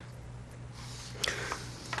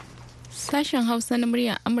Sashen Hausa na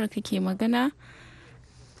muryar Amurka ke magana.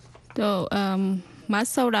 To, masu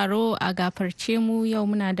sauraro a gafarce mu yau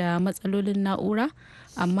muna da matsalolin na'ura,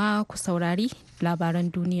 amma ku saurari labaran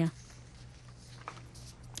duniya.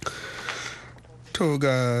 To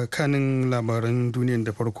ga kanin labaran duniyan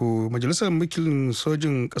da farko, majalisar mulkin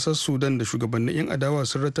sojin ƙasar Sudan da shugabannin 'yan adawa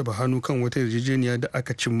sun rattaba hannu kan wata yarjejeniya da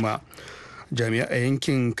aka cimma. Jami'a a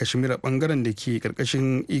yankin kashmir bangaren da ke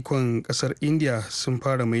karkashin ikon kasar india sun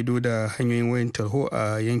fara maido da hanyoyin wayan tarho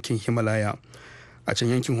a yankin himalaya. A can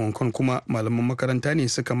yankin hong kong kuma malaman makaranta ne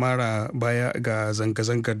suka mara baya ga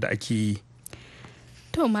zanga-zangar da ake yi.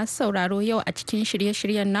 To masu sauraro, yau a cikin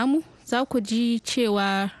shirye-shiryen namu za ku ji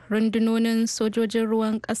cewa rundunonin sojojin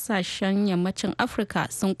ruwan kasashen yammacin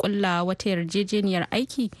afirka sun kulla wata yarjejeniyar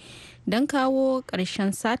aiki don kawo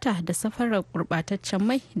ƙarshen sata da safarar gurɓataccen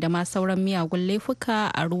mai da ma sauran miyagun laifuka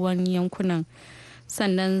a ruwan yankunan.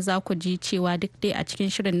 Sannan za ku ji cewa duk dai a cikin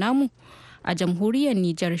shirin namu, a jamhuriyar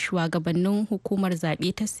Nijar shugabannin hukumar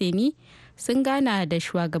zaɓe ta Seni sun gana da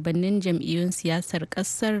shugabannin jam'iyyun siyasar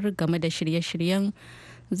ƙasar game da shirye-shiryen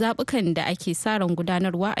zaɓukan da ake sa ran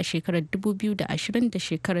gudanarwa a shekarar 2020 da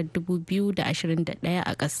shekarar 2021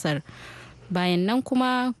 a ƙasar. Bayan nan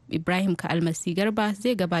kuma Ibrahim Ka'almasi Garba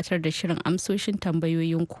zai gabatar da shirin amsoshin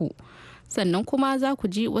tambayoyinku. Sannan kuma za ku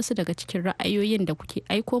ji wasu daga cikin ra'ayoyin da kuke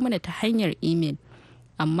aiko mana ta hanyar imel.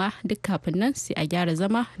 Amma duk kafin nan sai a gyara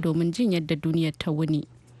zama domin jin yadda duniyar ta wuni.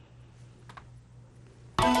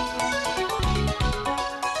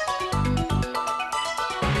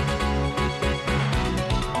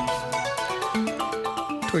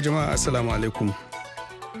 To jama'a assalamu alaikum.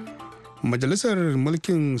 Majalisar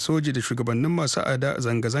mulkin soji da shugabannin masu ada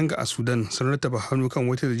zanga-zanga a Sudan sun rattaba hannu kan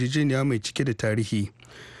wata yarjejeniya mai cike da tarihi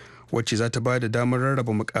wacce za ta ba da damar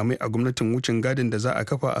rarraba mukamai a gwamnatin wucin gadin da za a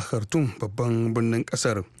kafa a Khartoum, babban birnin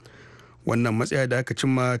kasar. Wannan matsaya da aka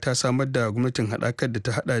cimma ta samar da gwamnatin haɗakar da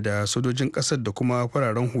ta haɗa da sojojin ƙasar da kuma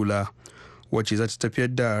fararen hula wacce za ta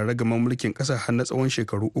tafiyar da ragaman mulkin ƙasar har na tsawon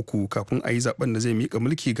shekaru 3 kafin a yi zaben da zai miƙa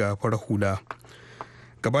mulki ga farar hula.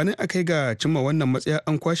 Gabanin a kai ga cimma wannan matsaya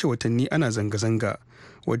an kwashe watanni ana zanga-zanga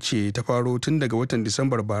wacce ta faro tun daga watan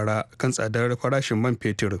Disambar bara kan tsadar farashin man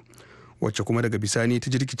fetur, wacce kuma daga bisani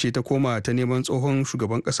ta jirkice ta koma ta neman tsohon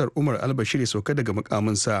shugaban kasar Umar al-Bashir ya sauka daga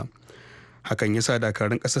mukaminsa. Hakan ya sa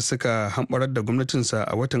dakarun kasar suka hamɓarar da gwamnatinsa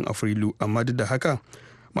a watan Afrilu, amma duk da haka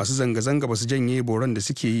masu zanga-zanga ba su janye boron da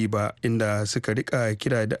suke yi ba, inda suka rika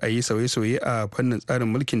kira da a yi sauye-sauye a fannin tsarin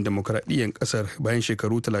mulkin demokuraɗiyyar ƙasar bayan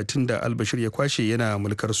shekaru 30 da albashir ya kwashe yana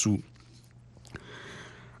mulkar su.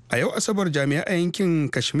 A yau Asabar jami'a a yankin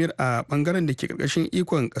kashmir a bangaren da ke ƙarƙashin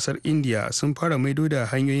ikon ƙasar india sun fara maido da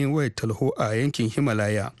hanyoyin wayar talho a yankin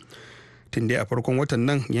himalaya. Tun dai a farkon watan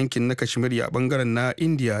nan yankin na kashmir a bangaren na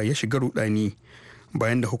india ya shiga rudani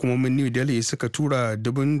bayan da hukumomin new delhi suka tura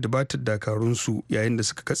dubin dubatar dakarunsu yayin da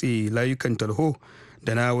suka katse layukan talho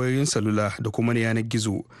da na wayoyin salula da kuma na yanar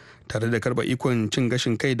gizo, tare da karba ikon cin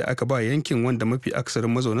gashin kai da aka ba yankin wanda mafi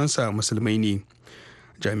aksarin mazaunansa musulmai ne.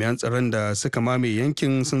 Jami'an tsaron da suka mamaye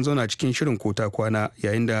yankin sun zauna cikin shirin kota kwana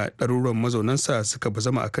yayin da ɗaruruwan mazaunansa suka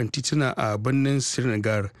bazama akan tituna a birnin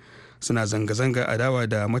Srinagar suna zanga-zanga adawa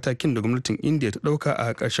da matakin da gwamnatin india ta ɗauka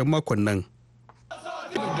a ƙarshen makon nan.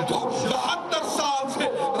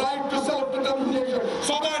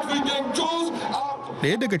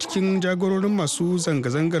 Daya daga cikin jagororin masu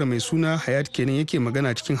zanga-zangar mai suna Hayat kenan yake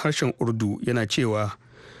magana cikin harshen Urdu, yana cewa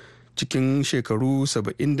cikin shekaru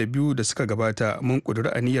 72 da suka gabata mun ƙudiri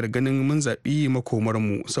aniyar ganin mun zaɓi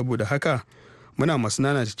makomarmu, saboda haka muna masu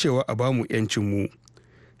nanata cewa a bamu 'yancinmu.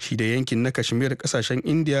 Shi da yankin na Kashmir ƙasashen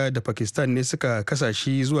India da Pakistan ne suka kasa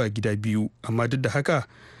shi zuwa gida biyu, amma duk da haka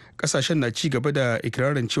ƙasashen na ci gaba da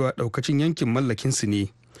ikirarin cewa ɗaukacin yankin mallakinsu ne.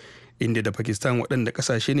 India da Pakistan waɗanda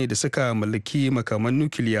ƙasashe ne da suka mallaki makaman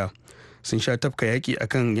nukiliya sun sha tafka yaƙi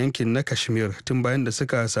akan yankin na Kashmir tun bayan da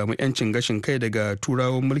suka samu 'yancin gashin kai daga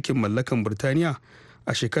turawan mulkin mallakan Birtaniya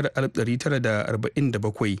a shekarar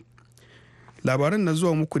 1947. Labaran na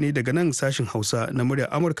zuwa muku ne daga nan sashin Hausa na muryar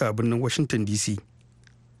Amurka a birnin Washington DC.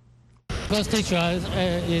 Because teacher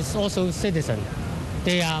is also citizen.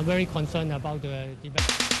 They are very concerned about the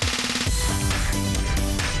debate.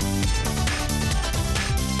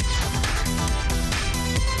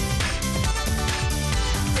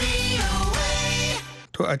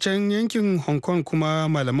 To a can yankin Hong Kong kuma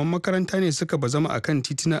malaman makaranta ne suka bazama a kan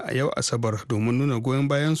titina a yau Asabar domin nuna goyon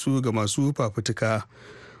bayansu ga masu fafutuka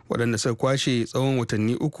waɗanda suka kwashe tsawon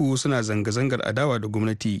watanni 3 suna zanga-zangar adawa da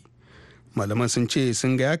gwamnati. Malaman sun ce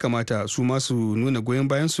sun ga ya kamata su masu nuna goyon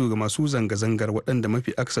bayansu ga masu zanga-zangar waɗanda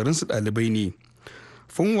mafi aksarinsu ɗalibai ne.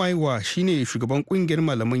 Fung Waiwa shine shugaban ƙungiyar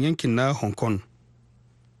malaman yankin na Hong Kong.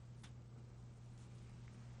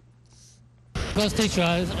 Because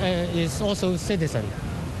teachers is also citizen.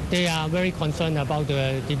 They are very concerned about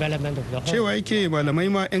the development of the whole. Cewa yake malamai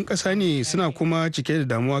ma 'yan ƙasa ne suna kuma cike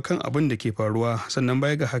da damuwa kan abin da ke faruwa, sannan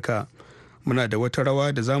baya ga haka muna da wata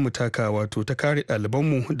rawa da za mu taka, wato ta kare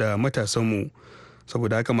ɗalibanmu da matasanmu.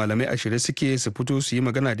 Saboda haka malamai a shirye suke su fito su yi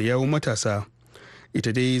magana da yawun matasa.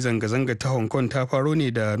 Ita dai zanga-zanga ta Hong Kong ta faro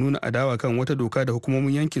ne da nuna adawa kan wata doka da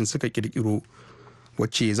hukumomin yankin suka kirkiro,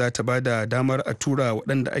 wacce za ta ba da damar a tura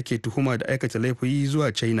waɗanda ake tuhuma da aikata laifi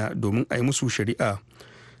zuwa China domin a yi musu shari'a.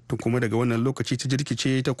 Tun kuma daga wannan lokaci ta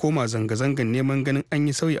jirkice ta koma zanga-zangan neman ganin an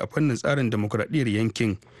yi sauyi a fannin tsarin demokuraɗiyyar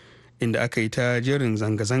yankin, inda aka yi ta jerin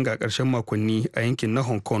zanga-zanga a ƙarshen makonni a yankin na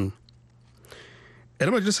Hong Kong. 'Yar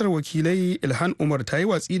majalisar wakilai Ilhan Umar ta yi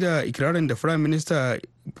watsi da ikirarin da Firayim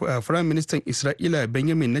Ministan Isra'ila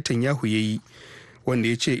Benjamin Netanyahu ya yi, wanda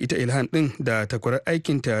ya ce ita Ilhan ɗin da takwarar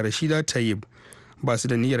aikinta Rashida Tlaib ba su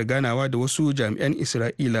da niyyar ganawa da wasu jami'an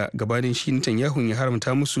Isra'ila gabanin shi Netanyahu ya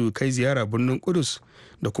haramta musu kai ziyara birnin Kudus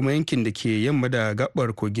da kuma yankin da ke yamma da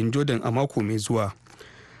gabar kogin Jordan a mako mai zuwa.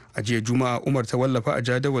 A jiya Juma'a Umar ta wallafa a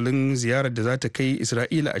jadawalin ziyarar da za ta kai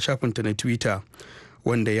Isra'ila a shafinta na Twitter,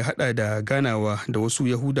 wanda ya hada da ganawa da wasu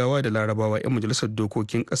Yahudawa da Larabawa 'yan majalisar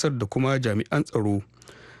dokokin kasar da kuma jami'an tsaro.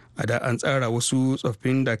 A da an tsara wasu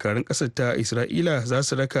tsoffin dakarun kasar ta Isra'ila za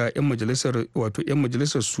su raka 'yan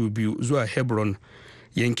majalisar su biyu zuwa Hebron,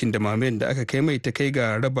 yankin da mamayen da aka kai mai ta kai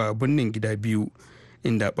ga raba birnin gida biyu,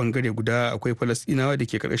 inda bangare guda akwai Falasɗinawa da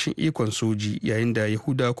ke karkashin ikon soji, yayin da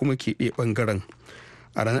Yahuda kuma ke ɗaya bangaren.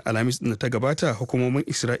 A ranar Alhamis da ta gabata, hukumomin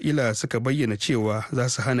Isra'ila suka bayyana cewa za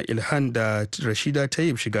su hana Ilhan da Rashida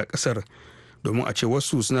Tlaib shiga kasar, domin a ce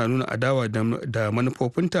wasu suna nuna adawa da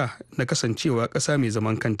manufofinta na kasancewa ƙasa mai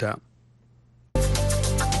zaman kanta.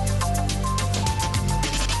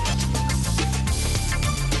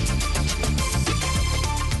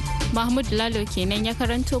 Mahmud Lalo kenan ya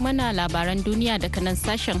karanto mana labaran duniya daga nan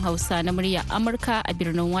sashen Hausa na murya Amurka a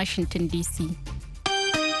birnin Washington DC.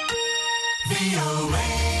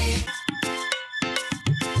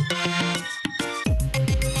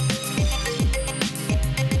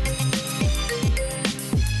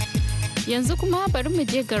 Yanzu kuma bari mu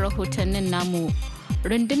je ga rahotannin namu.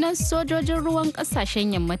 Rundunar sojojin ruwan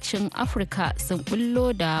kasashen yammacin Afirka sun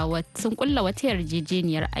kulla wata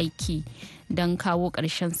yarjejeniyar aiki don kawo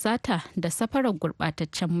ƙarshen sata da safarar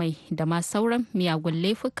gurɓataccen mai da ma sauran miyagun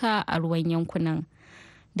laifuka a ruwan yankunan.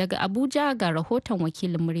 Daga Abuja ga rahoton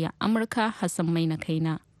wakilin murya Amurka Hassan Maina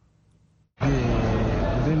Kaina.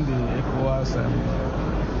 Within the ECOWAS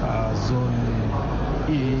zone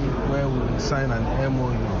E, where we sign an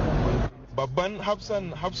MOU. Babban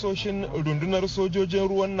hafsoshin rundunar sojojin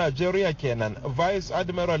ruwan Najeriya kenan, Vice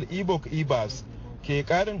Admiral Ibok Ibas, ke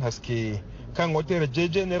karin haske kan wata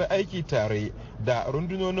yarjejeniyar aiki tare da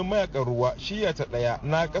rundunonin mayakan ruwa shiya ta daya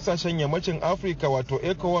na kasashen yammacin Afirka wato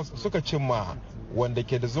ECOWAS suka cimma, wanda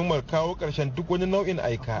ke da zumar kawo ƙarshen duk wani nau'in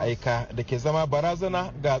aika-aika da ke zama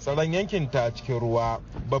barazana ga tsaron yankin ta cikin ruwa.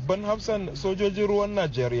 Babban hafsan sojojin ruwan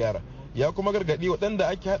Najeriya ya kuma gargaɗi waɗanda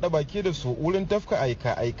ake haɗa baki da su wurin tafka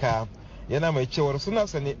aika-aika. Yana mai cewar suna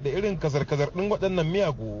sane da irin kazar-kazar ɗin waɗannan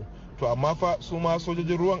miyagu, to amma fa su ma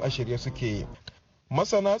sojojin ruwan a shirye suke.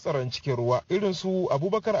 Masana tsaron cikin ruwa irin su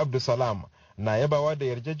Abubakar Abdulsalam na yabawa da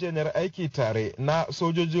yarjejeniyar aiki tare na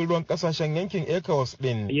sojojin ruwan kasashen yankin ECOWAS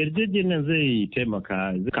din. Yarjejeniyar zai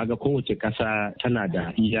taimaka, kaga kowace kasa tana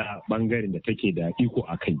da iya bangaren da take da iko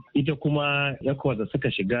a kai. Ita kuma ECOWAS da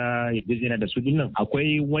suka shiga yarjejeniyar da su dinnan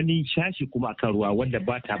akwai wani shashi kuma akan ruwa wanda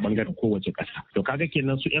ba ta bangaren kowace kasa. To kaga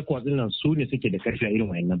kenan su ECOWAS dinnan su ne suke da karfi a irin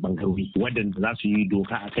wayannan bangarori wadanda za su yi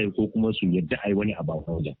doka a kai ko kuma su yadda ai wani abu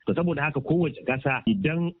a wajen. To saboda haka kowace kasa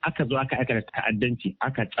idan aka zo aka aikata ta'addanci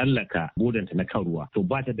aka tsallaka bodan na kan ruwa, to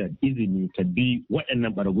ba ta da izini ta bi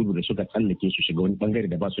waɗannan baragudu da suka tsallake su shiga wani bangare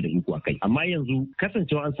da ba su da iko a kai. Amma yanzu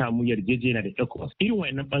kasancewa an samu yarjejeniya da ECOWAS irin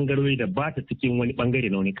wayannan bangarori da ba ta cikin wani bangare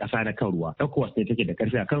na wani ƙasa na kan ruwa, ECOWAS ne take da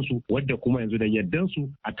karfi a kansu, wadda kuma yanzu da yardan su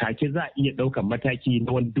a take za a iya ɗaukan mataki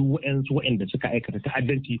na wani duk waɗanda suka aikata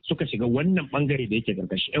ta'addanci suka shiga wannan bangare da yake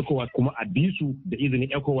karkashin ECOWAS, kuma a bi su da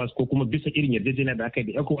izinin ECOWAS ko kuma bisa irin yarjejeniya da aka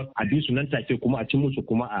yi da ECOWAS a bi su nan take kuma a ci musu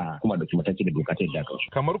kuma a kuma da mataki da doka ta yadda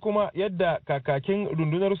kansu. Kamar kuma yadda kakakin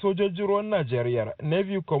rundunar sojojin ruwan Najeriya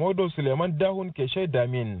Navy Commodore Suleiman Dahun ke shaida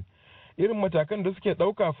min, irin matakan da suke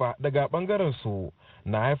ɗauka fa daga bangaren su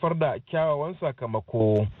na haifar da kyawawan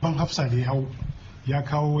sakamako. Ban hafsa da ya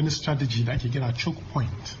kawo wani strategy da ake kira choke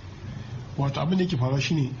point. Wato abin da yake faruwa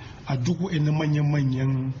shine a duk waɗannan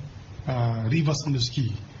manyan rivers da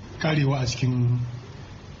suke karewa a cikin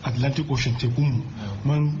Atlantic Ocean tekunmu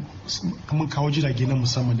mun kawo jirage na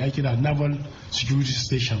musamman da ake da naval security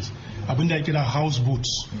stations, abinda ake da house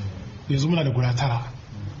boats. Yanzu muna da guda 9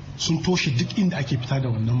 sun toshe duk inda ake fita da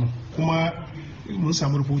wannan man, kuma mun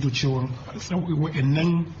samu rahoto cewa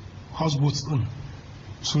waɗannan houseboats din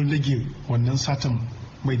sun rage wannan satan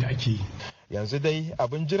mai da ake yi. Yanzu dai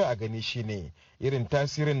abin jira a gani shine irin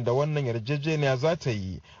tasirin da wannan yarjejeniya za ta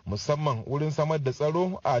yi, musamman wurin samar da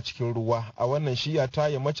tsaro a cikin ruwa a wannan shiya ta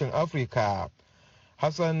yammacin Afirka.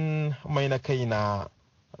 Hassan mai na kaina,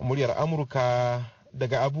 muryar Amurka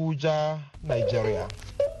daga Abuja, Nigeria.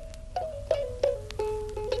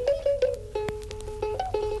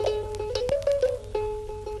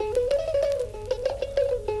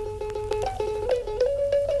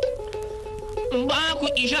 Ba ku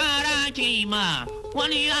ishara ke ma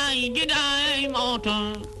wani yayi gida ya yi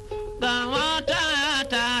motar ga mata ya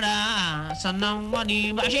tara sannan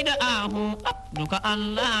wani ba shi da ahu duka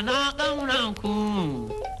Allah na ƙauna ku.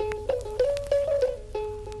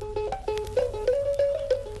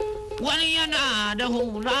 Wani yana da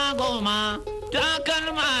hula 10,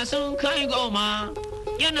 takalma sun kai 10,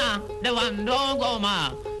 yana da wando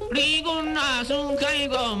 10, riguna sun kai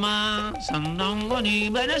 10, sannan wani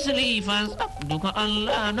bada silifas duka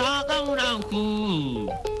Allah na ƙauna ku.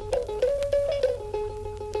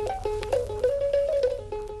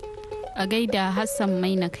 A gaida Hassan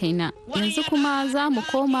mai na kaina. Yanzu kuma za mu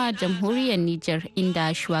koma jamhuriyar Nijar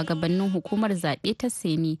inda shugabannin hukumar zaɓe ta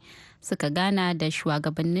Seni suka gana da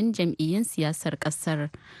shugabannin jam'iyyun siyasar ƙasar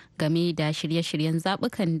game da shirye-shiryen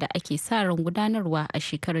zaɓukan da ake sa ran gudanarwa a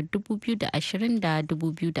shekarar 2020 da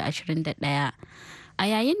 2021. A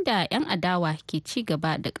yayin da 'yan adawa ke ci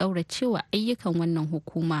gaba da ƙauracewa ayyukan wannan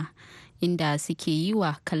hukuma inda suke yi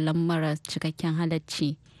wa kallon mara cikakken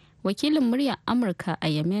halacci. Wakilin muryar Amurka a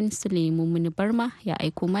Yemen Suleiman Muni Barma ya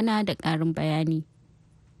aiko mana da ƙarin bayani.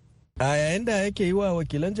 A yayin da yake yi wa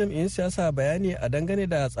wakilan jam'iyyun siyasa bayani a dangane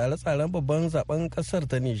da tsare-tsaren babban zaben kasar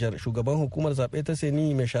ta Nijar, shugaban hukumar zaɓe ta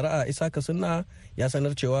Seni mai shari'a Isaka Sunna ya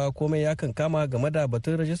sanar cewa komai ya kankama game da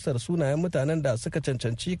batun rajistar sunayen mutanen da suka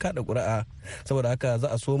cancanci kada ƙuri'a. Saboda haka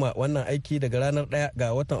za a soma wannan aiki daga ranar 1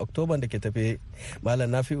 ga watan Oktoban da ke tafe.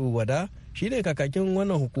 Malam Nafi'u Wada shi ne kakakin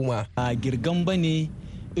wannan hukuma. A girgan bane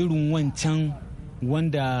irin wancan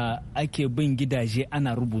wanda ake bin gidaje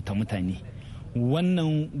ana rubuta mutane,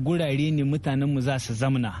 wannan gurare ne mutanenmu za su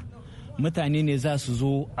zamna, mutane ne za su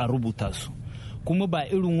zo a rubuta su, kuma ba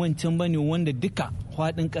irin wancan bane wanda duka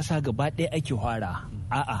faɗin ƙasa gaba ɗaya ake fara.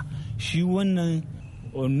 A'a, shi wannan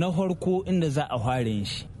na farko inda za a fara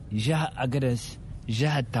shi jihar Agadas,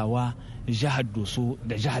 jihar Tawa, jihar Doso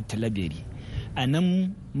da jihar Talabiri. A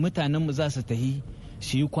nan mutanenmu za su tahi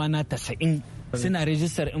su yi kwana 90 suna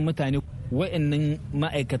rajistar in mutane. Wa'annan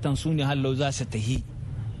ma'aikatan su ne hallau za su tahi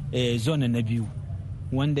zona na biyu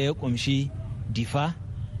wanda ya kumshi Difa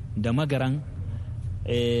da Magaran,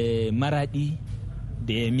 Maradi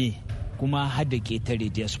da Yame, kuma hada ketare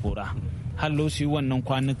diaspora. Hallau su yi wannan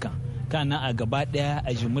kwanuka kana a gaba daya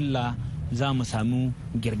a jimilla za mu samu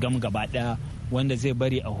girgam gaba daya wanda zai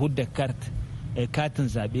bari a hudda katin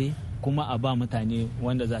zabe kuma a ba mutane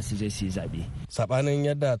wanda za su je su yi zabe. Sabanin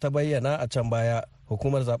yadda ta bayyana a can baya,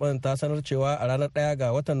 hukumar zaben ta sanar cewa a ranar 1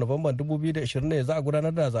 ga watan Nuwamban 2020 ne za a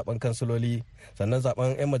gudanar da zaben kansiloli, sannan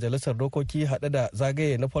zaben 'yan majalisar dokoki haɗe da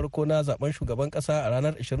zagaye na farko na zaben shugaban ƙasa a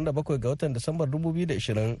ranar 27 ga watan Disambar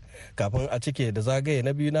 2020, kafin a cike da zagaye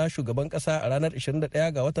na biyu na shugaban ƙasa a ranar 21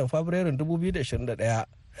 ga watan Fabrairun 2021.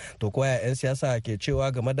 To koya 'yan siyasa ke cewa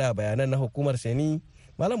game da bayanan na hukumar Seni?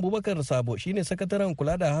 Malam Bubakar Sabo shine sakataren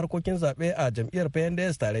kula da harkokin zaɓe a jam'iyyar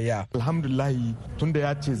PNDS tarayya. Alhamdulahi tunda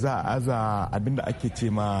ya ce za a aza abinda ake ce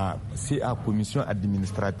ma sai a commission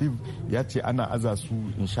administrative, ya ce ana aza su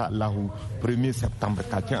insha Allahu 1 September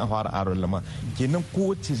kakin a fara aron lama. Kenan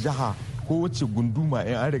kowace jiha kowace gunduma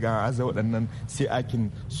in an riga an aza waɗannan sai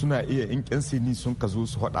akin suna iya in ƙyan sini sun ka zo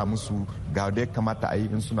su haɗa musu ga da ya kamata a yi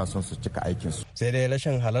in suna son su cika aikinsu. Sai dai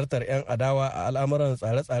rashin halartar 'yan adawa a al'amuran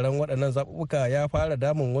tsare-tsaren waɗannan zaɓuɓɓuka ya fara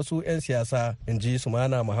damun wasu 'yan siyasa, in ji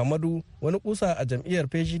Sumana Muhammadu, wani kusa a jam'iyyar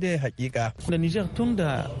PJD hakika. Da Nijar tun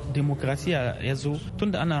da demokrasiya ya zo,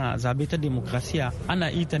 tun da ana zabe ta demokrasiya ana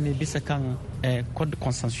ita ne bisa kan code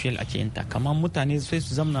consensual ake yinta, kamar mutane sai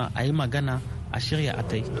su zamna a yi magana a shirya a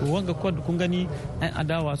tai. To wanga kod kun gani yan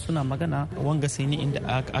adawa suna magana wanga sai ni inda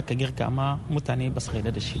aka girka amma mutane ba su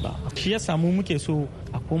yarda da shi ba. Shi ya samu muke so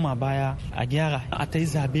a koma baya a gyara a tai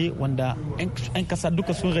zabe wanda yan kasa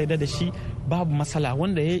duka sun yarda da shi babu matsala,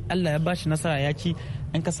 wanda Allah ya bashi nasara ya ci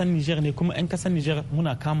 'yan kasar Nijar ne kuma 'yan kasar Nijar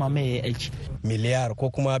muna kama mai aiki. Miliyar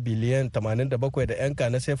ko kuma biliyan 87 da 'yanka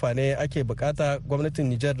na sefa ne ake bukata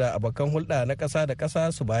gwamnatin Nijar da abokan hulɗa na ƙasa da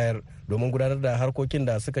ƙasa su bayar domin gudanar da harkokin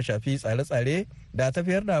da suka shafi tsare-tsare da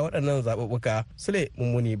tafiyar da waɗannan zaɓuɓɓuka. Sule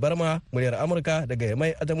Mummuni Barma, muryar Amurka daga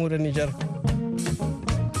Yamai a jamhuriyar Nijar.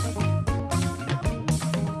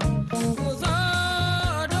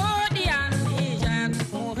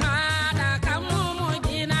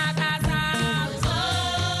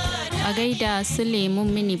 gaida Suleiman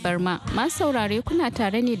Mini Barma. Masu saurare kuna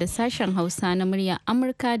tare ne da sashen Hausa na muryar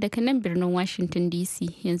Amurka daga nan birnin Washington DC.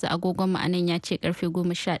 Yanzu agogon ma'anan ya ce karfe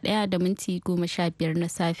 11:15 na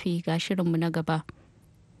safe ga shirinmu na gaba.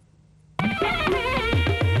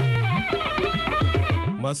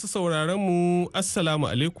 Masu sauraron mu Assalamu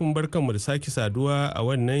alaikum, barkanmu da sake saduwa a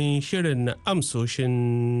wannan shirin na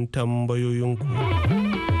amsoshin tambayoyinku.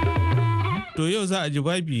 To yau za a ji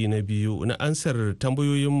babi na biyu na ansar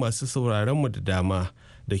tambayoyin masu sauraronmu da dama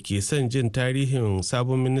da ke son jin tarihin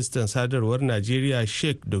sabon ministan sadarwar Najeriya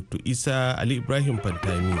Sheikh Dr. Isa Ali Ibrahim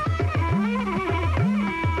Fantami.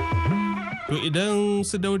 To idan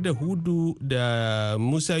su Dauda Hudu da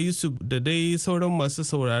Musa Yusuf da dai sauran masu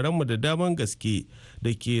sauraronmu da daman gaske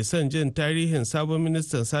da ke son jin tarihin sabon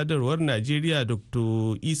ministan sadarwar Najeriya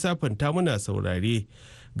Dr. Isa Fantami na saurare.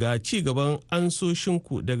 Ga ci gaban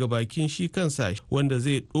ansoshinku daga bakin shi kansa wanda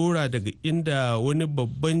zai dora daga inda wani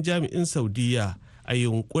babban jami'in Saudiya a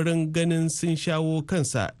yunkurin ganin sun shawo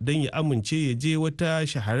kansa don ya amince ya je wata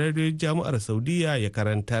shahararriyar jami'ar Saudiya ya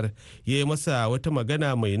karantar, ya yi masa wata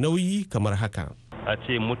magana mai nauyi kamar haka. A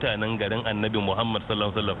ce mutanen garin Annabi Muhammad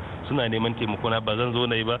sallallahu alaihi wasallam suna neman taimako na ba zan zo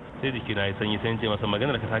na yi ba, sai jiki na yi sanyi, sai ce masa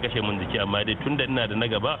maganar ka ta kashe mun jiki, amma dai tunda ina da na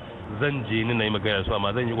gaba zan je ni na yi magana su,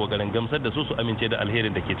 amma zan yi kokarin gamsar da su amince da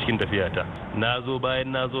alherin da ke cikin tafiyata. Na zo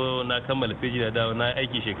bayan na zo na kammala fiji da dawo na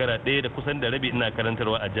aiki shekara ɗaya da kusan da rabi ina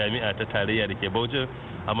karantarwa a jami'a ta tarayya da ke Bauchi,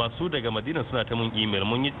 amma su daga Madina suna ta mun email,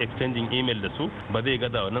 mun yi exchanging email da su ba zai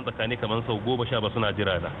gaza wannan tsakani kamar sau 10 ba suna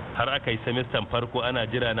jira na, har aka yi semester farko ana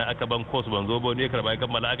jira na, aka ban course ban zo ba ne karba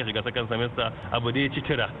kammala, aka shiga second semester abu da ya ci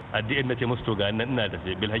tira addu'in na ce musu to ga nan ina da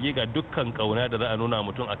ce bil hakika dukkan kauna da za a nuna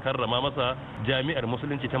mutum a karrama masa jami'ar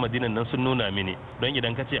musulunci ta Madina nan sun nuna mini, don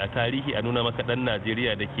idan ka ce a tarihi a nuna maka dan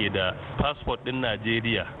Najeriya da ke da passport din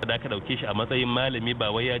Najeriya da aka dauke shi a matsayin malami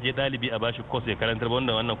ba wai ya je dalibi a bashi course ya karantar ba,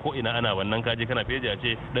 wannan ko ina ana wannan, kaje kana feji a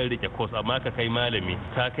ce dan rike course, amma ka kai malami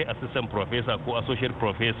ka kai assistant professor ko associate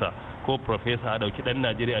professor ko professor a dauki dan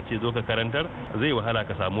Najeriya a ce zo ka karantar, zai wahala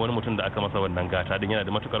ka samu wani mutum da aka masa wannan gata din, yana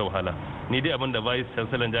da matukar wahala. Ni dai abin da vice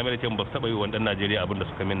chancellor jami'ar ce ba su taba yi wa dan Najeriya abin da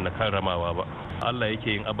suka min na karramawa ba. Allah yake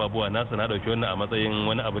yin ababuwa nasa, na dauki wannan a matsayin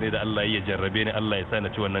wani abu ne da Allah ya jarrabe ni, Allah ya sa na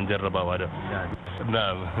ci wannan jarrabawa da.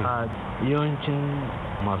 Na'am. Yawancin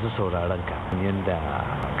masu sauraron ka yanda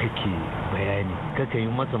kake bayani kaka yi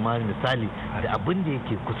masa ma misali da abin da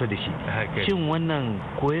yake kusa da shi, shin wannan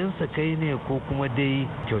koyansa kai ne ko kuma dai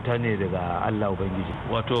kyauta ne daga Allah Ubangiji?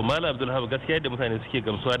 Wato Malam Abdulhab, gaskiya da mutane suke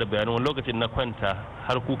gamsuwa da bayanan, wani lokacin na kwanta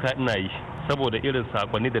har kuka ina yi saboda irin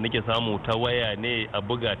sakonni da nake samu ta waya ne, a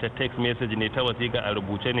buga ta text message ne, ta wasiƙa a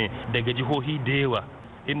rubuce ne daga jihohi da yawa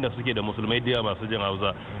inda suke da musulmai da yawa masu jin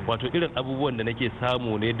Hausa. Wato irin abubuwan da nake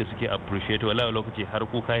samu ne da suke appreciate, wallahi lokaci har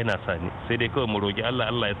kuka yana sani, sai dai kawai mu roki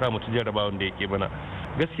Allah ya sa mu ci jarrabawan da yake mana.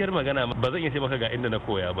 Gaskiyar magana ba zan iya ce maka ga inda na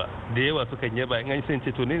koya ba, da yawa sukan yaba in an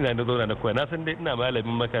ce to ni na zauna na koya, na san dai ina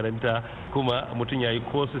malamin makaranta kuma mutum yayi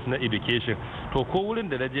courses na education, to ko wurin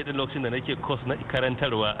da naje din lokacin da nake course na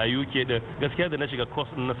karantarwa a UK din, gaskiya da na shiga course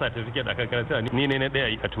din na certificate akan karantarwa ni ne na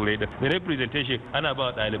daya a turai din, da na presentation ana ba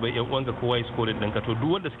wa dalibai yan uwanka kowa yi scoring din ka, to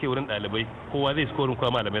duk wanda suke wurin dalibai kowa zai scoring,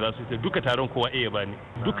 kuma malamai za su yi duka taron kowa A ya bani,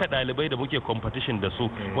 duka dalibai da muke competition da su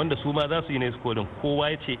wanda su ma za su yi ne scoring,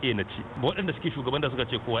 kowa ya ce A na ci, waɗanda suke shugaban da suka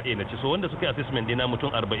ce kowa A na ci, so wanda suka yi assessment dina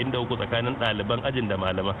mutum 43 tsakanin ɗaliban ajin da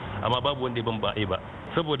malama, amma babu wanda ya ban ba A ba,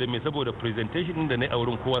 saboda me? Saboda presentation din da na yi a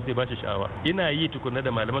wurin kowa sai ba shi sha'awa, ina yi tukunna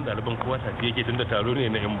da malaman ɗaliban kowa tafi yake tunda taro ne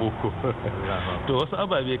na yan boko. To wasu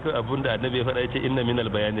ababe kai abun da annabi ya faɗa yace inna minal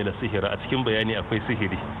bayani la sihira, a cikin bayani akwai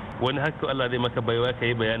sihiri, wani haka Allah zai maka baiwa ka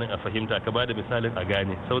yi bayanin a fahimta, ka bada misalin a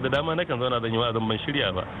gane. Sau da dama nakan zauna zan yi wa'azin ban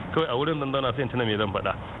shirya ba, kawai a wurin zan zauna sai tuna me zan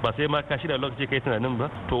faɗa, ba sai ma ka shirya lokaci kai tunanin ba,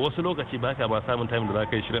 to wasu lokaci baka ma samun time da za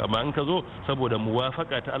ka yi shirin, amma in ka zo saboda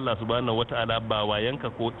muwafaka ta Allah subhanahu wata'ala ba wayanka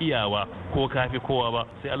ko iyawa ko kafi kowa ba,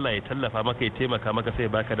 sai Allah ya tallafa maka ya taimaka maka sai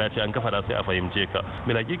baka dace an ka faɗa sai a fahimce ka.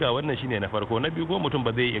 Bil hakika wannan shine na farko. Na biyu ko mutum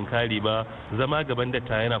ba zai yi inkari ba, zama gaban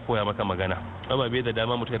datta yana koya maka magana, ababe da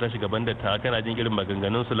dama mutum ya tashi gaban datta kana jin irin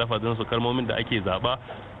maganganun su, lafazin su, kalmomin da ake zaba,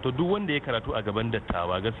 to duk wanda ya karatu a gaban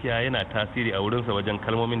dattawa gaskiya yana tasiri a wurinsa wajen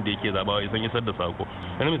kalmomin da yake zabawa isan isar da sako.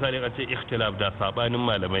 Wani misali an ce ikhtilaf da sabanin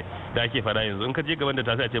malamai da ake fada yanzu, in ka je gaban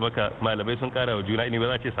dattawa sai a ce maka malamai sun kara wa juna ilimi, ba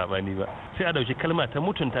za a ce sabani ba, sai a dauki kalma ta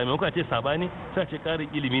mutunta, maimakon a ce sabani sai a ce karin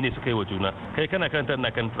ilimi ne suka yi wa juna, kai kana karanta na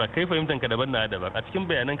karanta, kai fahimtan ka daban na daban, a cikin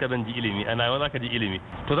bayanan ka zan ji ilimi, ana za ka ji ilimi,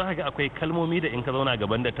 to za ka ga akwai kalmomi da in ka zauna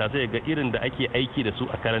gaban dattawa sai ga irin da ake aiki da su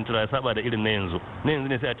a karantar ya saba da irin na yanzu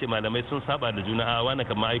ne sai a ce malamai sun saba da juna, a wani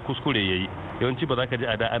kamar ai kuskure yayi. Yawanci ba za ka ji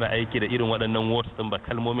a da ana aiki da irin waɗannan words din ba,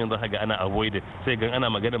 kalmomin za ka ga ana avoid, sai ga ana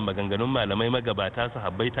maganar maganganun malamai magabata,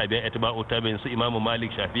 sahabbai, tabi'ai, atba'u tabi'in, su Imam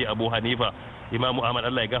Malik, Shafi, Abu Hanifa, Imam Ahmad,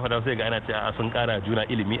 Allah ya gafarta, sai ga ana ce a sun kara juna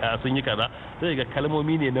ilimi, a sun yi kaza, sai ga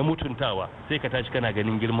kalmomi ne na mutuntawa, sai ka tashi kana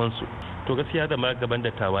ganin girman su. To gaskiya da gaban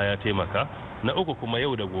dattawa ya taimaka. Na uku kuma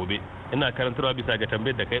yau da gobe ina karantarwa bisa ga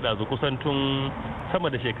tambayar da kai ɗazu, kusan tun sama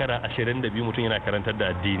da shekara 22 mutum yana karantar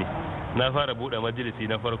da addini. Na fara buɗe majalisi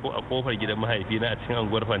na farko a kofar gidan mahaifina a cikin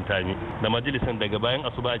anguwar Fantami, da majalisin daga bayan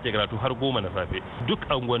asuba ake karatu har 10 na safe. Duk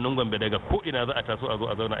anguwannin Gombe daga ko ina za a taso a zo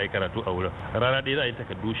a zauna a yi karatu a wurin. Rana ɗaya za a yi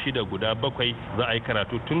takardu 6 guda 7 za a yi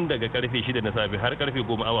karatu tun daga karfe 6 na safe har karfe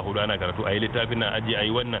 10 awa 4 ana karatu, a yi littafin na aji a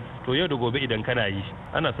yi wannan. To yau da gobe idan kana yi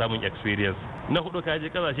ana samun experience. Na hudu ka je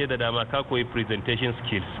kasashe da dama ka koyi presentation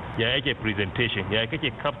skills, ya yake presentation, ya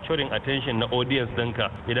kake capturing attention na audience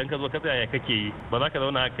ɗinka. Idan ka zo ka tsaya ya kake yi, ba za ka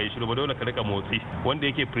zauna haka yi shiru ba, dole ka rika motsi. Wanda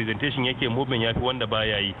yake presentation yake movement yafi wanda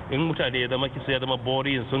baya yi. In mutane ya zama kisu ya zama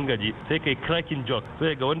boring sun gaji, sai kai cracking joke,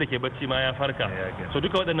 sai ga wanda ke bacci ma ya farka. So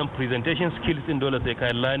duka waɗannan presentation skills din dole sai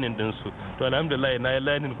ka learning din su. To alhamdulillah na yi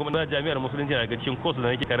learning, kuma na jami'ar musulunci daga cikin course da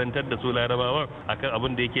nake karantar da su Larabawa akan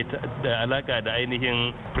abin da yake da alaka da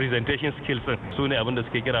ainihin presentation skills su ne abin da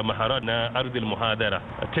suke kira maharat na ardil muhadara,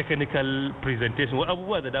 technical presentation,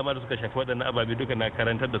 abubuwa da dama da suka shafi waɗannan ababe duka na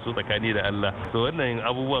karantar da su tsakani da Allah. So wannan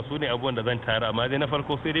abubuwa su ne abubuwan da zan tara, amma dai na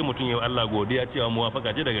farko sai dai mutum ya Allah godiya cewa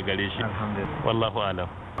muwafaka ce daga gare shi. Wallahu alam.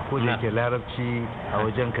 Ko da yake larabci a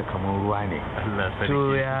wajenka kamar ruwa ne.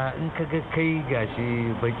 To ya in ka ga kai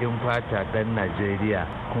gashi bakin fata dan Najeriya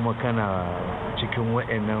kuma kana cikin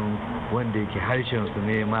waɗannan wanda yake harshen su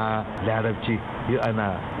ne ma larabci, yi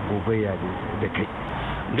ana gobayya da kai.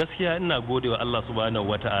 Gaskiya ina gode wa Allah subhanahu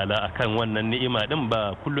wata'ala akan wannan ni'ima din,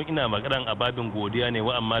 ba kullum ina maganan a babin godiya ne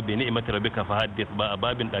wa amma bi ni'imati rabbika fa haddith, ba a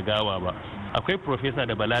babin dagawa ba. Akwai professor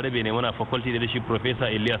da balarabe ne muna faculty da shi, professor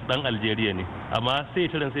Ilyas dan Algeria ne, amma sai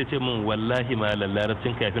tirin sai ce mun wallahi ma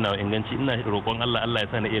larabcin ka yafi na inganci, ina roƙon Allah ya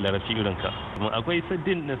sa na iya larabci irin ka. Akwai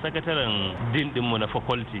din sakataren din mu na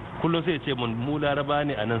faculty kullum sai ce mun mu laraba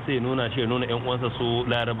ne anan, sai nuna yan uwansa su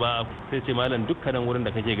laraba, sai ce malam dukkanin wurin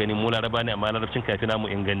da kake gani mu laraba ne amma larabcin ka yafi namu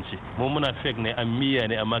inganci. Mu muna fake ne, ammiya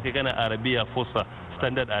ne, amma kai kana arabiya fossa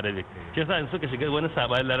standard arabic. Shi yasa in suka shiga wani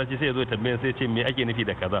sabanin larabci sai ya zo tambayan sai ce me ake nufi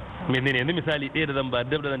da kaza, menene. Yanzu misali ɗaya da zan ba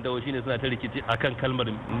da nan dawo shine suna ta rikici akan kalmar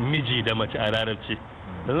miji da mace a larabci.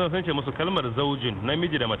 da zan san ce musu kalmar zaujin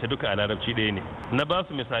namiji da mace duka a larabci ɗaya ne. Na ba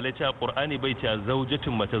su misalai cewa Qur'ani bai cewa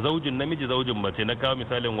zaujatin mace, zaujin namiji, zaujin mace. Na kawo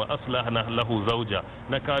misalin wa aslahna lahu zauja,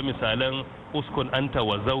 na kawo misalan uskun anta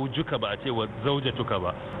wa zaujuka, ba a ce wa zaujatuka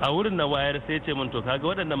ba. A wurin na wayar sai ce mun to kaga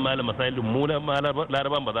waɗannan malam masailin mu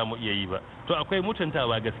laraban ba za mu iya yi ba. To akwai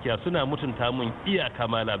mutuntawa gaskiya, suna mutunta mun iyaka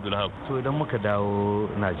malam Abdulhab. To idan muka dawo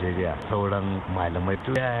Najeriya sauran malamai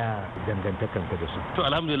to yaya dangantakanka da su? To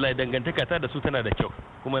alhamdulillah dangantaka ta da su tana da kyau,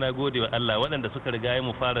 kuma na gode wa Allah waɗanda suka riga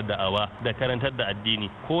mu fara da'awa da karantar da addini.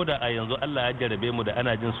 Ko da a yanzu Allah ya jarabe mu da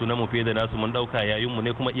ana jin sunan mu fiye da nasu, mun ɗauka yayin mu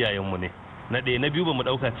ne kuma iyayen mu ne. Na ɗaya na biyu ba mu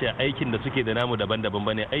ɗauka cewa aikin da suke da namu daban-daban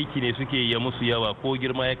ba ne, aiki ne suke ya musu yawa ko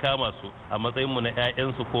girma ya kama su a matsayinmu na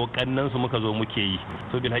 'ya'yansu ko ƙannansu muka zo muke yi.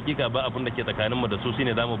 So bil hakika ba abin da ke tsakaninmu da su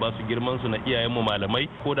shine zamu ba su girman su na iyayenmu malamai,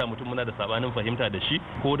 ko da mutum muna da sabanin fahimta da shi,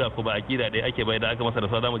 ko da ku ba akida ɗaya ake bai da aka masa da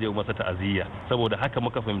sa zamu je mu masa ta'aziyya. Saboda haka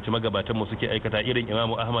muka fahimci magabatan mu suke aikata. Irin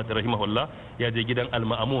Imam Ahmad rahimahullah ya je gidan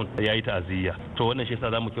Al-Ma'mun ya yi ta'aziyya. To wannan shi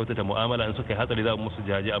yasa zamu kyautata mu'amala, in suka yi hatsari za mu musu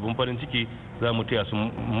jaje abin farin ciki, za mu taya su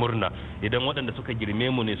murna. Idan waɗanda suka girme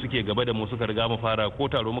mu ne suke gaba da mu suka riga mu fara, ko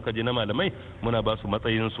taro muka je na malamai muna ba su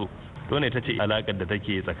matsayin su. To ne tace alakar da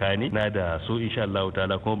take tsakani na da su insha Allah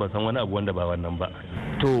ta'ala, kuma ban san wani abu wanda ba wannan ba.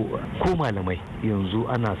 To ko malamai yanzu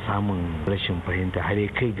ana samun rashin fahimta har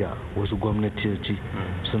kai ga wasu gwamnatoci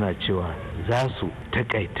suna cewa za su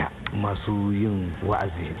takaita masu yin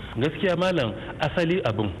wa'azi. Gaskiya malam asali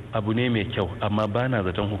abu ne mai kyau, amma bana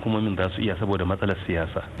zaton hukumomin za su iya saboda matsalar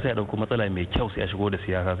siyasa. Sai a dauko matsala mai kyau sai a shigo da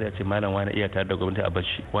siyasa, sai a ce malam wani iya tare da gwamnati a bar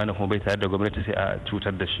shi, wani kuma bai tare da gwamnati sai a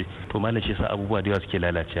cutar da shi. To malam shi yasa abubuwa da yawa suke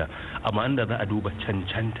lalacewa. Amma inda za a duba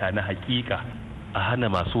cancanta na hakika a hana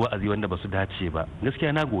masu wa'azi wanda ba su dace ba,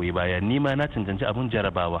 gaskiya na goyi baya. Ni ma na cancanci abun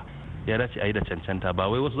jarabawa, ya dace a yi da cancanta, ba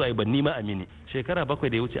wai wasu za a yi ba. Ni ma amini shekara 7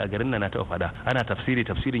 da ya wuce a garin nan na taɓa faɗa, ana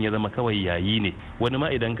tafsirin ya zama kawai yayi ne. Wani ma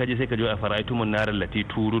idan ka je sai ka je a fara'aitumun narar lati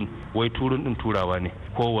turun, wai turun din turawa ne,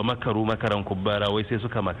 ko wa makaru makaran kubbara, wai sai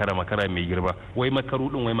suka makara mai girma, wai makaru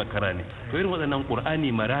din wai makara ne. To irin waɗannan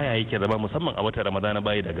Qur'ani maraya yake zama, musamman a watan Ramadana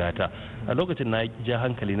bayi da gata. A lokacin na ja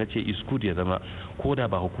hankali na ce iskud ya zama, ko da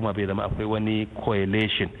ba hukuma bai zama akwai wani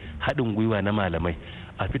coalition, haɗin gwiwa na malamai,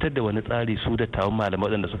 a fitar da wani tsari su da tawon malamai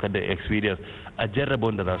waɗanda suka da experience, a jarraba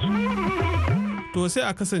wanda za su. To sai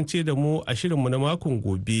a kasance da mu a shirinmu na makon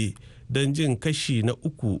gobe don jin kashi na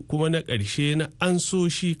 3 kuma na ƙarshe na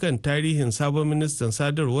ansoshi kan tarihin sabon ministan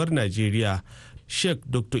sadarwar Najeriya, Sheikh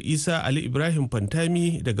Dr. Isa Ali Ibrahim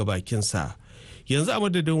Fantami daga bakinsa. Yanzu a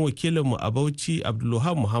madadin wakilinmu a Bauchi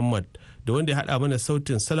Abdulluhan Muhammad da wanda ya haɗa mana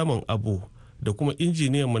sautin Salaman Abu da kuma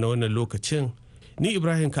injiniyanmu na wannan lokacin, ni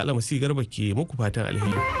Ibrahim Kalamasi Garba ke muku fatan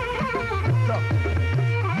alheri.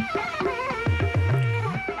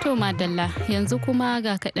 To madalla, yanzu kuma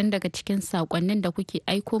ga kaɗan daga cikin saƙonnin da kuke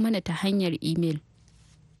aiko mana ta hanyar imel.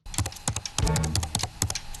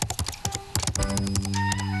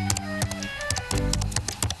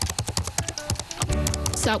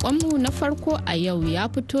 Sakonmu na farko a yau ya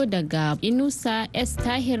fito daga Inusa S.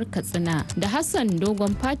 Tahir Katsina da Hassan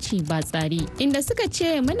Dogon Faci Batsari, inda suka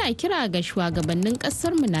ce muna kira ga shugabannin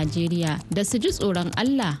ƙasarmu Najeriya da su ji tsoron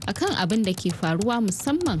Allah akan abin da ke faruwa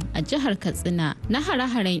musamman a jihar Katsina na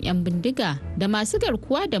hare-haren 'yan bindiga da masu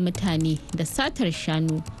garkuwa da mutane da satar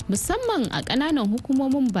shanu, musamman a ƙananan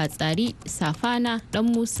hukumomin Batsari, Safana, Dan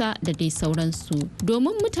Musa da dai sauransu.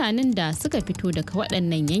 Domin mutanen da suka fito daga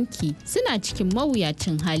waɗannan yanki suna cikin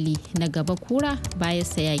mawuyacin hali na gaba kura baya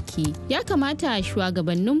sayaki. Ya kamata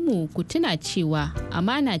shugabanninmu ku tuna cewa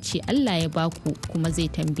amana ce Allah ya baku kuma zai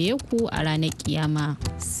tambaye ku a ranar kiyama.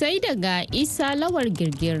 Sai daga Isa Lawar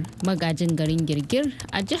Girgir, magajin garin Girgir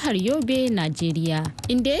a jihar Yobe, Najeriya,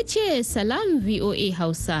 inda ya ce salam VOA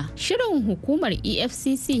Hausa, shirin hukumar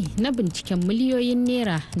EFCC na binciken miliyoyin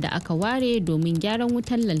naira da aka ware domin gyaran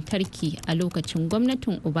wutan lantarki a lokacin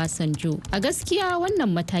gwamnatin Obasanjo. A gaskiya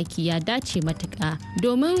wannan mataki ya dace matuƙa,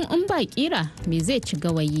 domin in ba kira me zai ci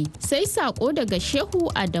gawayi. Sai sako daga Shehu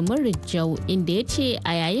Adamu Rijau, inda ya ce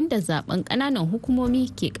a yayin da zaben ƙananan hukumomi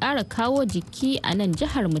ke ƙara kawo jiki a nan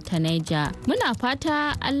jihar mu ta Niger, muna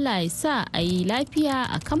fata Allah ya sa a yi lafiya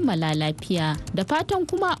a kammala lafiya, da fatan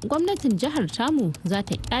kuma gwamnatin jihar tamu za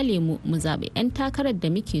ta kyale mu zaɓi 'yan takarar da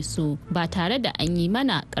muke so ba tare da an yi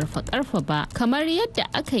mana ƙarfa-ƙarfa ba, kamar yadda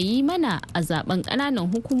aka yi mana a zaben ƙananan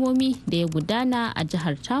hukumomi da ya gudana a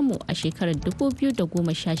jihar tamu a shekarar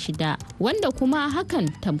 2016, wanda kuma hakan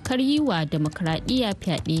tamkar yi wa demokradiyya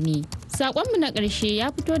fyaɗe ne. Sakonmu na ƙarshe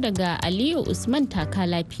ya fito daga Aliyu Usman Taka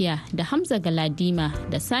Lafiya da Hamza Galadima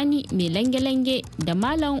da Sani Mai Lange-Lange da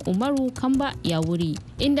Malam Umaru Kamba Yawuri,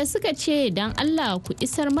 inda suka ce don Allah ku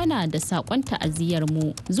isar mana da sakon ta'aziyar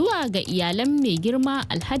mu zuwa ga iyalan mai girma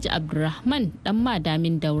Alhaji Abdulrahman dan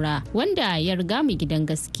Madamin Daura, wanda ya riga mu gidan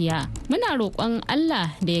gaskiya. Muna roƙon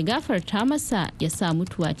Allah da ya gafarta masa, ya sa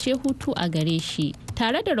mutuwa ce hutu a gare shi,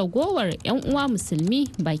 tare da ragowar 'yan uwa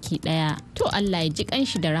musulmi baki daya. To Allah ya ji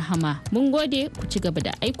kanshi da rahama. Mun gode, ku ci gaba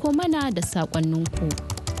da aiko mana da sakonninku.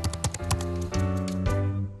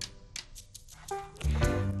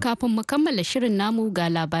 Kafin mu kammala shirin namu ga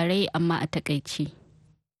labarai amma a takaici.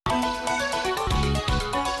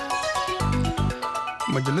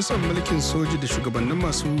 Majalisar mulkin soji da shugabannin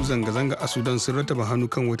masu zanga-zanga a Sudan sun rataba hannu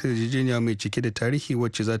kan wata yarjejeniya mai cike da tarihi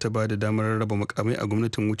wacce za ta ba da damar raba mukamai a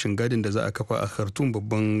gwamnatin wucin gadin da za a kafa a Khartoum,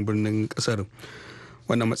 babban birnin kasar.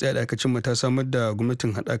 Wannan matsaya da aka cimma ta samar da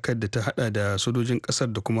gwamnatin haɗakar da ta haɗa da sojojin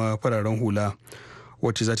kasar da kuma fararen hula,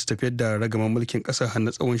 wacce za ta tafiyar da ragaman mulkin ƙasa har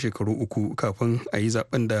na tsawon shekaru 3 kafin a yi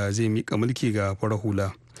zaben da zai miƙa mulki ga farar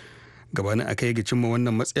hula. Gabanin a kai ga cimma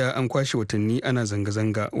wannan matsaya an kwashe watanni ana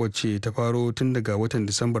zanga-zanga wacce ta faro tun daga watan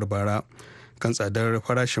Disambar bara kan tsadar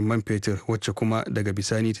farashin man fetur, wacce kuma daga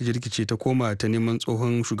bisani ta jirkice ta koma ta neman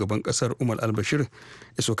tsohon shugaban kasar Umar al-Bashir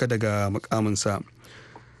ya soka daga mukaminsa.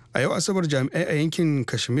 A yau Asabar, jami'ai a yankin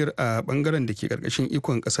Kashmir a bangaren da ke karkashin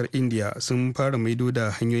ikon kasar India sun fara maido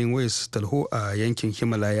da hanyoyin wayar talho a yankin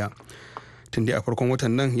Himalaya. Tun dai a farkon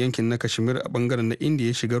watan nan yankin na Kashmir a bangaren na India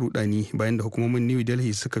ya shiga rudani bayan da hukumomin New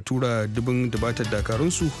Delhi suka tura dubin dubatar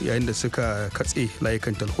dakarunsu yayin da suka katse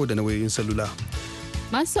layukan talho da na wayoyin salula.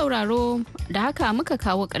 Masu sauraro, da haka muka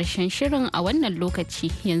kawo ƙarshen shirin a wannan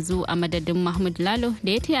lokaci. Yanzu a madadin Mahmud Lalo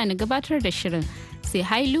da ya taya ni gabatar da shirin, sai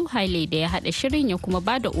Hailu Haile da ya haɗa shirin ya kuma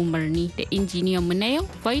ba da umarni, da injiniyan mu na yau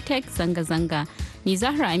Voitech Zanga-Zanga. Ni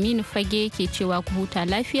Zahra Aminu Fage ke cewa ku huta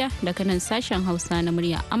lafiya daga nan sashen Hausa na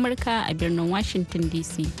murya Amurka a birnin Washington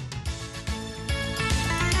DC.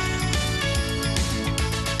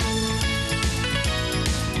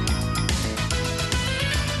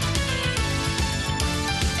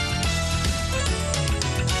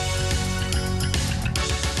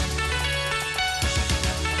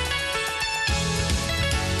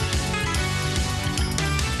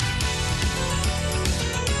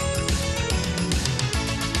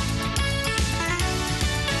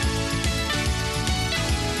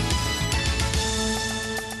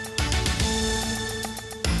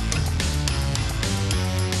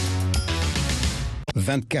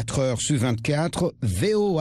 24 heures sur 24, VOA